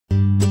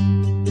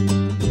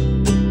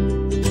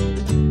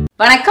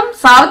வணக்கம்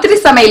சாவித்ரி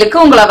சமையலுக்கு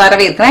உங்களை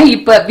வரவேற்கிறேன்.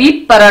 இப்ப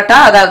வீட் பரோட்டா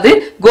அதாவது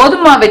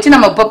கோதுமை மாவு வச்சு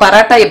நம்ம இப்ப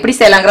பரோட்டா எப்படி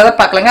செய்யலாம்ங்கறத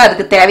பார்க்கலாங்க.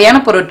 அதுக்கு தேவையான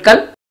பொருட்கள்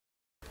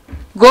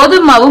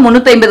கோதுமை மாவு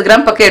 350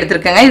 கிராம் பக்கம்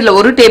எடுத்துருக்கேங்க. இதுல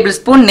 1 டேபிள்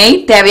ஸ்பூன் நெய்,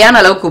 தேவையான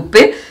அளவுக்கு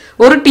உப்பு,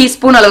 1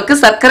 டீஸ்பூன் அளவுக்கு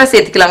சர்க்கரை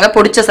சேர்த்துக்கலாங்க,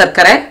 பொடிச்ச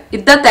சர்க்கரை.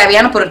 இதுதான்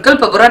தேவையான பொருட்கள்.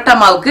 இப்ப பரோட்டா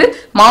மாவுக்கு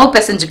மாவு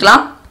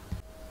பிசைஞ்சுக்கலாம்.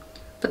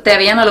 இப்ப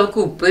தேவையான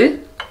அளவுக்கு உப்பு,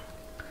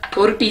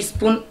 1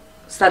 டீஸ்பூன்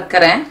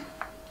சர்க்கரை,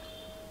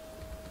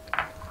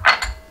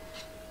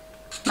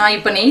 நான்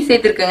இப்ப நெய்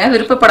சேர்த்திருக்கேங்க.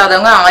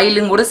 விருப்பப்படாதவங்க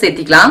ஆயிலும் கூட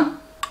சேர்த்திக்கலாம்.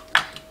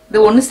 இது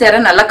ஒண்ணு சேர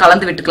நல்லா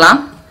கலந்து விட்டுக்கலாம்.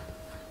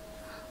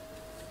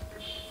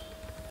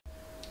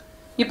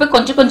 இப்ப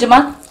கொஞ்சம் கொஞ்சமா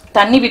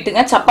தண்ணி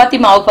விட்டுங்க. சப்பாத்தி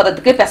மாவு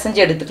பதத்துக்கு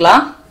பிசைஞ்சு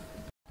எடுத்துக்கலாம்.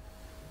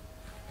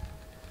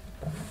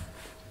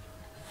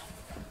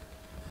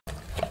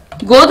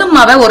 கோதுமை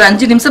மாவை ஒரு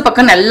 5 நிமிஷம்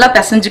பக்கம் நல்லா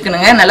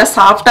பிசைஞ்சுக்கணுங்க. நல்லா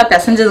சாஃப்டா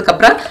பிசைஞ்சதுக்கு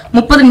அப்புறம்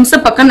 30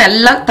 நிமிஷம் பக்கம்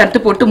நல்லா தட்டு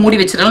போட்டு மூடி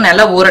வச்சிடலாம்.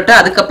 நல்லா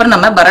ஊறட்டும். அதுக்கப்புறம்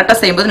நம்ம பரோட்டா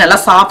செய்யும்போது நல்லா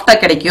சாஃப்டா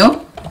கிடைக்கும்.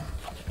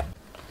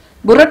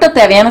 பரோட்டா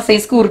தேவையான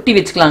சைஸ்க்கு உருட்டி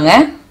வச்சுக்கலாங்க.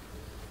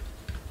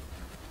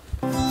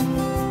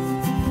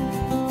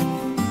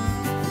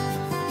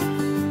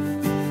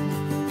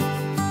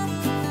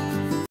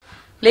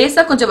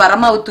 லேசா கொஞ்சம்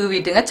வரமாவு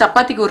தூவிட்டுங்க.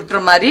 சப்பாத்திக்கு உருட்டுற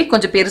மாதிரி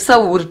கொஞ்சம் பெருசா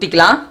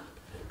உருட்டிக்கலாம்.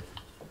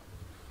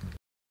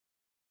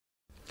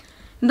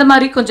 இந்த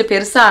மாதிரி கொஞ்சம்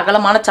பெருசா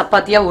அகலமான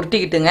சப்பாத்தியா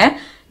உருட்டிக்கிட்டுங்க.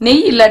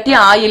 நெய் இல்லாட்டி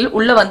ஆயில்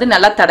உள்ள வந்து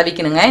நல்லா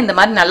தடவிக்கணுங்க. இந்த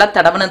மாதிரி நல்லா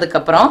தடவினதுக்கு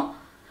அப்புறம்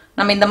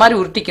நம்ம இந்த மாதிரி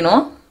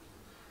உருட்டிக்கணும்.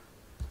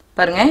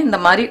 பாருங்க, இந்த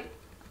மாதிரி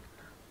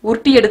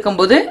உருட்டி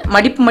எடுக்கும்போது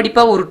மடிப்பு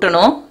மடிப்பா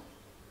உருட்டணும்.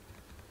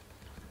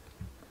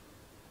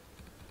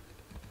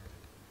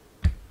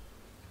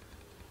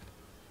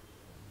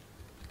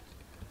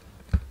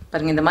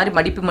 பாருங்க, இந்த மாதிரி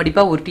மடிப்பு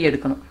மடிப்பா உருட்டி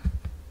எடுக்கணும்.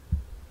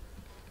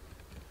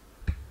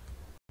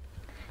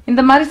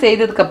 இந்த மாதிரி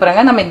செய்ததுக்கு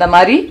அப்புறங்க நம்ம இந்த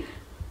மாதிரி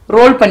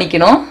ரோல்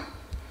பண்ணிக்கணும்.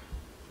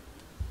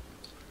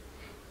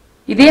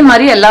 இதே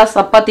மாதிரி எல்லா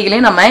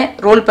சப்பாத்திகளையும் நம்ம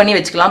ரோல் பண்ணி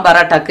வச்சுக்கலாம்.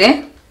 பரோட்டாக்கு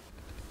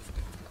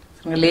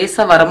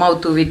லேசா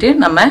வரமாவு தூவிட்டு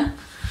நம்ம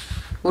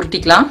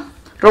உருட்டிக்கலாம்.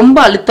 ரொம்ப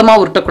அழுத்தமா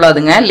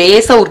உருட்டக்கூடாதுங்க.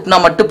 லேசா உருட்டினா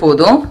மட்டும்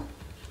போதும்.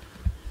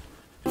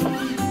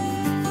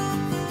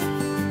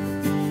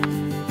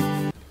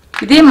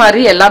 இதே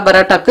மாதிரி எல்லா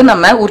பரோட்டாக்கும்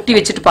நம்ம உருட்டி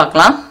வச்சுட்டு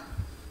பார்க்கலாம்.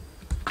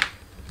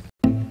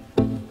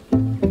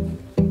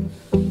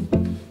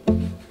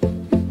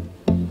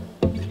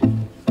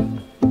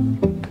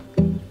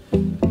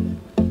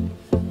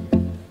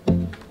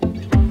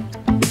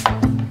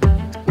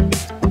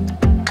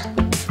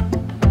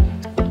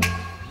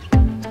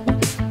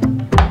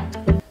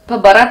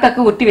 இப்ப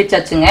பரோட்டாக்கு உருட்டி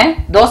வச்சாச்சுங்க.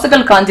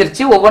 தோசைகள்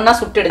காஞ்சிருச்சு. ஒவ்வொன்னா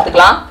சுட்டு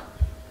எடுத்துக்கலாம்.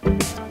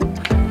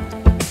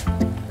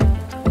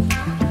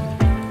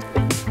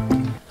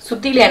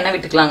 சுத்தியில எண்ணெய்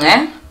விட்டுக்கலாங்க.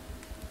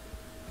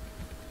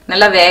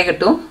 நல்லா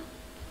வேகட்டும்.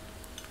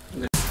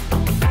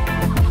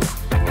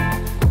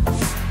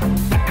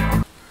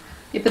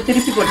 இப்ப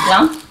திருப்பி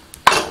போட்டுக்கலாம்.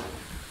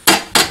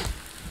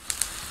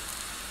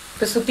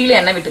 இப்ப சுத்தியில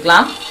எண்ணெய்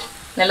விட்டுக்கலாம்.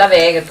 நல்லா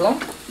வேகட்டும்.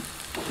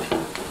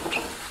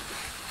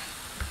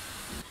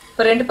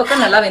 இப்ப 2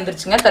 பக்கம் நல்லா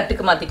வெந்துருச்சுங்க.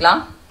 தட்டுக்கு மாத்திக்கலாம்.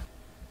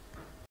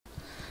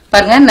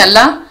 பாருங்க,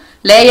 நல்லா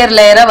லேயர்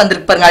லேயரா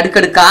வந்திருக்கு பாருங்க,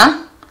 அடுக்கடுக்கா.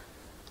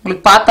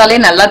 உங்களுக்கு பார்த்தாலே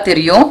நல்லா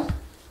தெரியும்.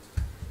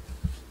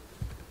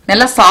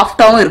 நல்லா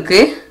சாஃப்டாவும்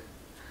இருக்கு.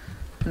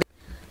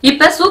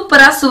 இப்ப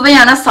சூப்பரா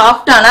சுவையான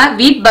சாஃப்டான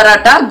வீட்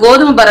பரோட்டா,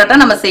 கோதுமை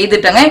பரோட்டா நம்ம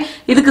செய்துட்டோங்க.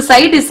 இதுக்கு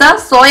சைட் டிஷ்ஷா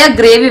சோயா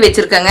கிரேவி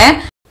வச்சிருக்கேங்க.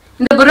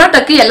 இந்த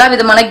பரோட்டாக்கு எல்லா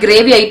விதமான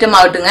கிரேவி ஐட்டம்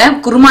ஆகட்டுங்க,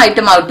 குருமா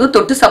ஐட்டம் ஆகட்டும்,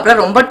 தொட்டு சாப்பிட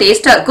ரொம்ப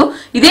டேஸ்டா இருக்கும்.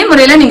 இதே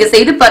முறையில நீங்க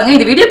செய்து பாருங்க.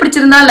 இந்த வீடியோ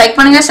பிடிச்சிருந்தா லைக்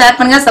பண்ணுங்க, ஷேர்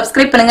பண்ணுங்க,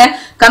 சப்ஸ்கிரைப் பண்ணுங்க,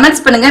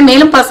 கமெண்ட்ஸ் பண்ணுங்க.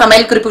 மேலும் பல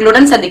சமையல்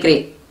குறிப்புகளுடன்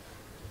சந்திக்கிறேன்.